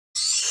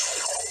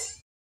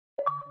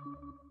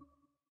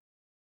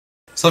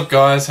What's up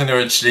guys,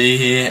 Henry HD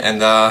here, and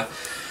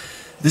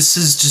this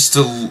is just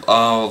a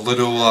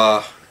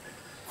little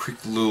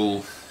quick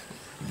little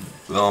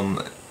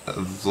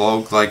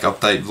vlog, like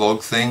update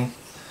vlog thing,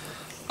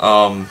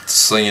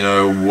 so you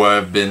know where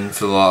I've been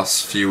for the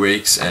last few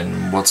weeks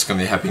and what's going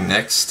to be happening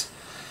next.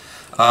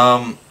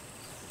 For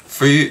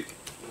you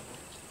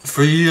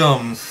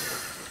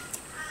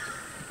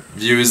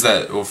viewers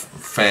or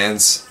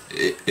fans,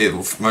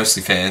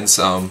 mostly fans,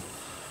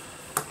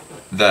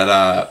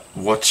 that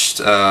watched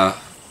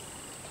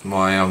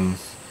my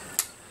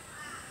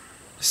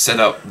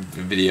setup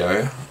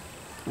video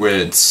where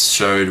it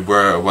showed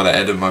what I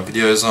edit my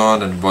videos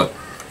on and what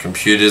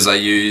computers I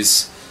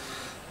use,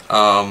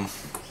 and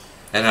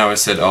how I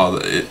said, oh,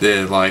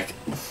 they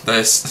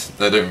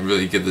don't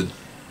really get the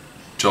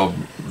job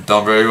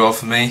done very well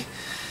for me,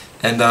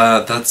 and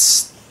that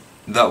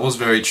was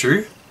very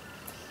true.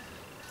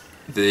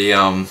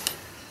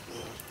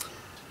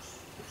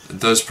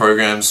 Those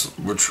programs,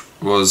 which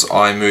was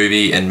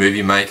iMovie and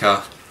Movie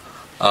Maker,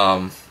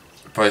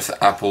 both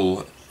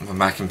Apple,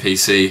 Mac and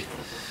PC,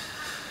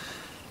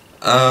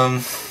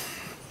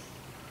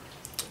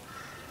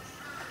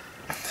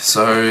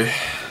 so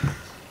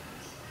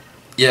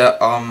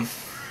yeah,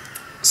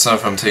 sorry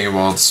if I'm taking a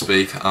while to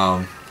speak.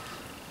 I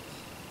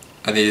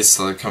need to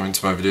start coming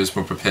to my videos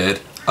more prepared.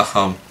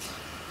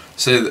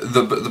 So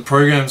the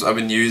programs I've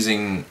been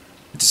using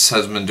just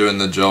hasn't been doing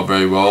the job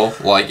very well.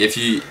 Like if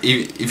you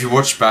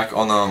watch back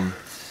on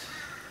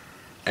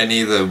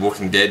any of the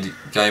Walking Dead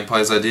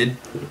gameplays I did,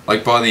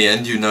 like by the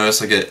end you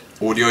notice I get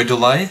audio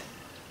delay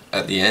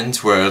at the end,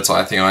 where it's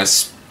like,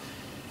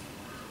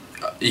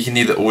 you can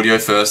hear the audio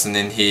first and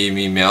then hear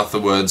me mouth the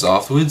words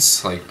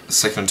afterwards, like a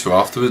second or two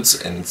afterwards,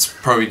 and it's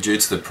probably due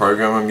to the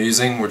program I'm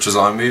using, which is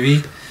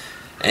iMovie.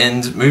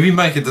 And Movie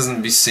Maker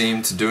doesn't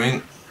seem to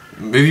be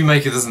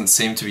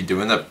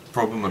doing that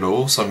problem at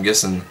all, so I'm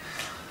guessing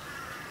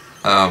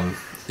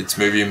it's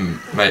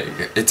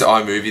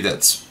iMovie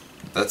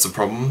that's a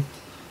problem.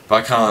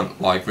 But I can't,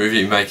 like,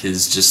 Movie Maker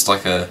is just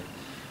like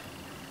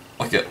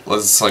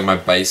it's like my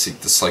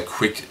basic, just like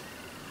quick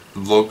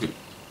vlog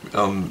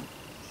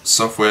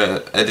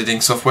software,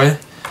 editing software.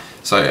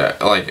 So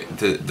like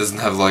it doesn't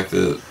have like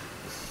the,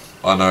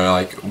 I don't know,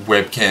 like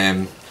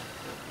webcam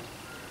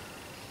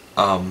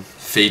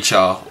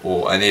feature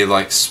or any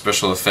like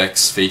special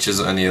effects features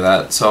or any of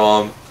that.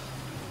 So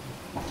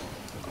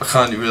I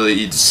can't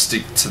really just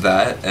stick to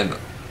that, and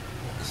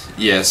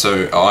yeah,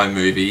 so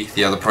iMovie,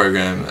 the other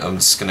program, I'm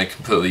just gonna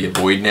completely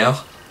avoid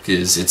now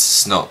because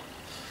it's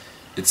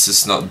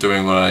just not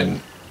doing what I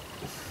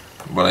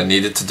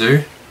need it to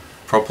do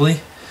properly.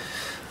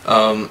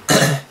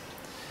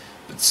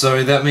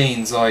 So that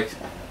means, like,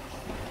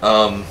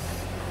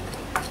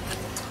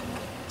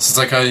 since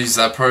I can't use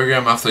that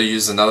program, I have to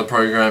use another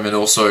program, and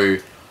also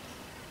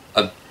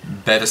a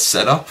better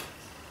setup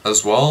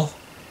as well,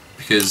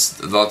 because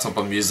the laptop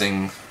I'm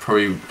using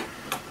probably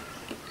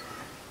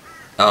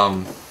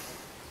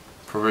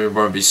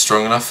won't be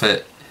strong enough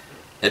for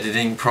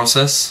editing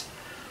process.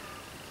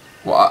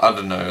 Well, I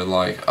don't know,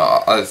 like,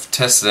 I've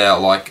tested out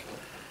like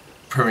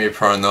Premiere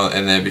Pro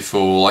in there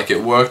before, like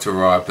it worked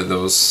alright, but there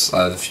was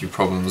a few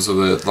problems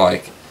with it,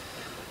 like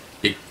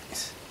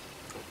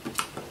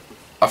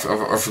I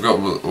forgot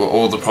what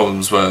all the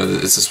problems were.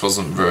 It just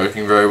wasn't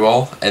working very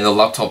well, and the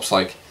laptop's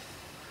like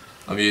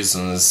I'm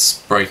using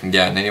is breaking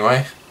down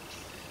anyway.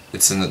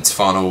 It's in its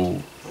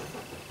final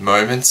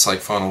moments, like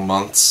final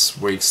months,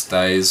 weeks,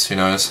 days, who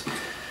knows.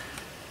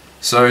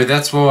 So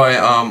that's why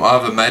I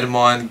have a mate of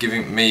mine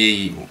giving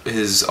me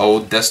his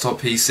old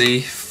desktop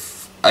PC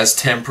as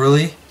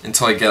temporarily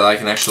until I get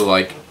like an actual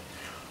like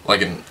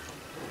an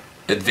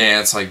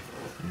advanced like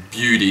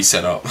beauty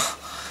setup.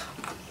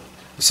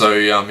 So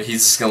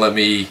he's just gonna let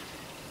me.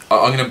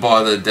 I'm gonna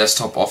buy the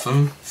desktop off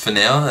him for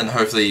now, and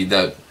hopefully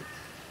that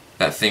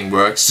thing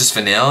works just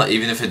for now,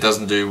 even if it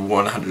doesn't do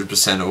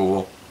 100%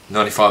 or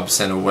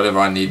 95% or whatever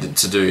I need it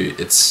to do.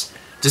 It's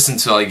just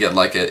until I get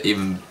like an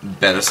even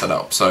better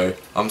setup. So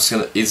I'm just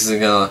gonna use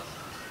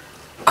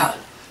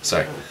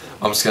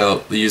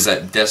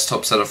that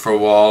desktop setup for a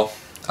while.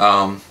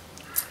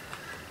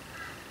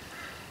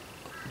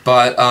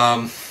 But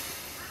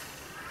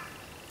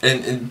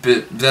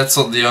that's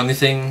not the only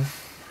thing.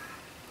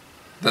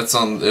 That's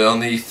the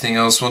only thing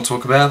I also want to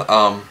talk about.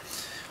 I've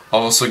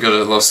also got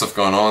a lot of stuff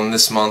going on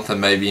this month and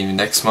maybe even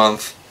next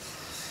month.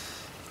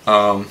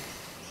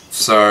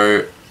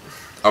 So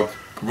I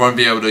won't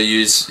be able to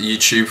use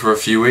YouTube for a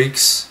few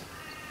weeks.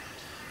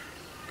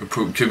 It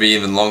could be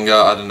even longer,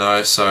 I don't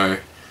know. So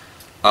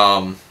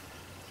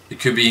it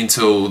could be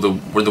until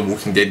when the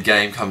Walking Dead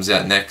game comes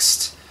out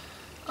next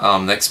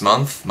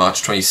month,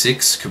 March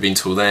 26th. Could be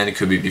until then. It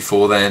could be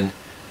before then.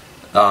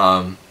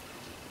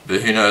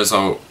 But who knows?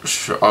 I'll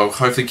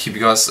hopefully keep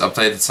you guys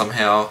updated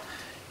somehow.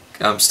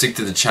 Stick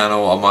to the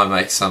channel. I might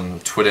make some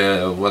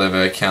Twitter or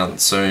whatever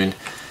account soon,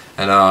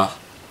 and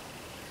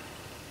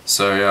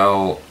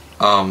so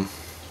I'll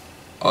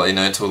let you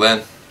know until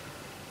then.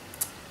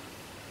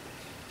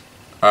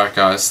 Alright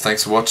guys,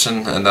 thanks for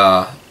watching, and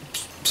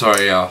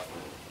sorry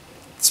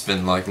it's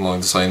been like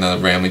long just like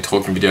another randomly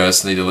talking video. I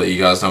just need to let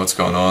you guys know what's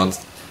going on.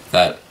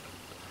 That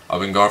I've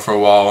been gone for a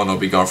while, and I'll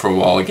be gone for a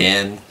while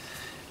again.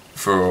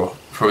 For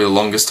probably the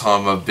longest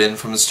time I've been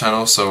from this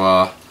channel,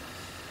 so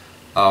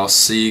I'll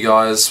see you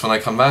guys when I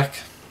come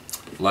back.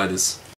 Laters.